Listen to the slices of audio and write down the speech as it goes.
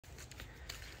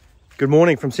Good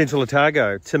morning from Central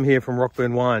Otago. Tim here from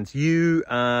Rockburn Wines. You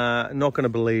are not going to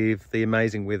believe the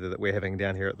amazing weather that we're having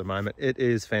down here at the moment. It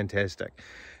is fantastic.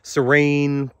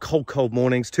 Serene, cold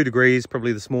mornings, 2 degrees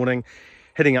probably this morning,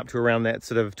 heading up to around that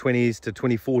sort of 20s to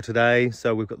 24 today.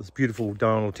 So we've got this beautiful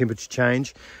diurnal temperature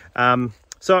change.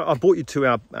 So I brought you to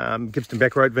our Gibbston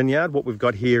Back Road vineyard. What we've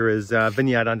got here is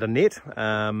vineyard under net,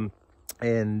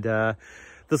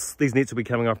 these nets will be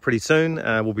coming off pretty soon.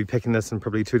 We'll be picking this in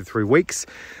probably 2 to 3 weeks.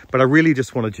 But I really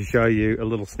just wanted to show you a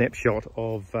little snapshot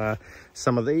of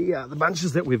some of the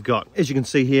bunches that we've got. As you can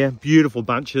see here, beautiful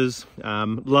bunches,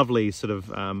 lovely sort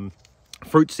of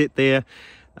fruit set there.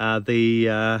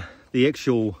 The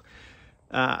actual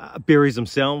berries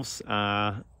themselves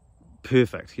are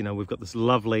perfect. You know, we've got this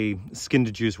lovely skin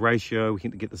to juice ratio. We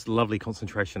can get this lovely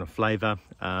concentration of flavour.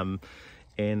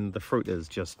 And the fruit is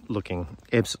just looking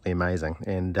absolutely amazing.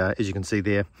 And as you can see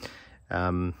there,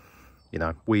 you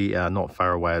know, we are not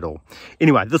far away at all.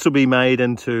 Anyway, this will be made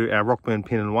into our Rockburn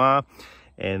Pinot Noir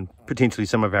and potentially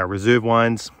some of our reserve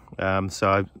wines.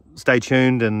 So stay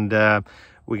tuned, and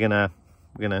we're gonna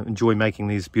enjoy making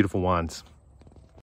these beautiful wines.